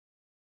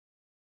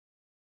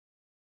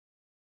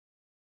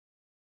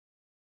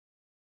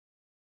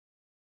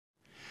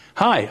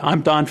Hi,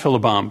 I'm Don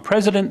Philabaum,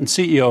 President and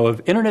CEO of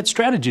Internet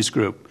Strategies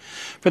Group.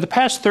 For the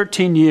past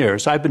 13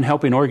 years, I've been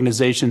helping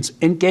organizations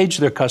engage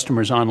their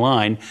customers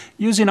online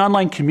using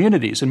online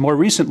communities and more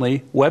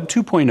recently, Web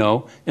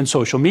 2.0 and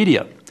social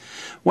media.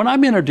 When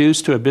I'm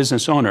introduced to a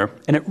business owner,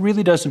 and it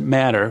really doesn't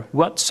matter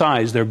what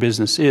size their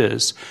business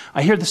is,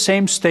 I hear the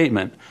same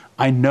statement: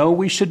 I know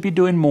we should be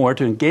doing more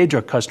to engage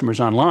our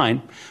customers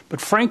online, but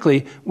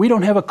frankly, we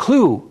don't have a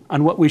clue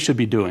on what we should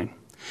be doing.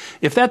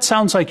 If that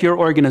sounds like your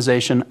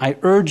organization, I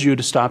urge you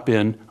to stop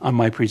in on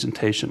my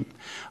presentation.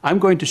 I'm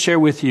going to share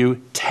with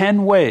you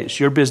 10 ways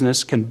your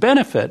business can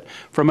benefit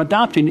from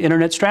adopting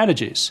internet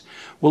strategies.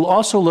 We'll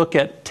also look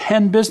at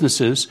 10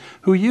 businesses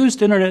who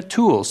used internet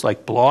tools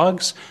like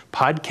blogs,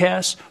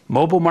 podcasts,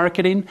 mobile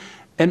marketing,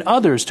 and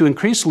others to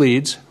increase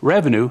leads,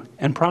 revenue,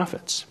 and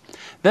profits.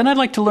 Then I'd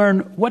like to learn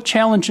what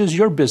challenges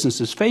your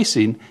business is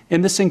facing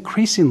in this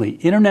increasingly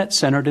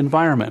internet-centered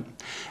environment.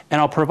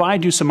 And I'll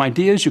provide you some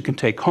ideas you can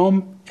take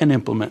home and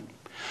implement.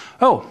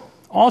 Oh,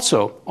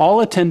 also,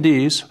 all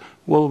attendees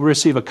will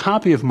receive a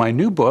copy of my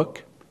new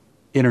book,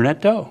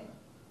 Internet Dough.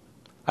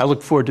 I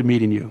look forward to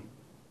meeting you.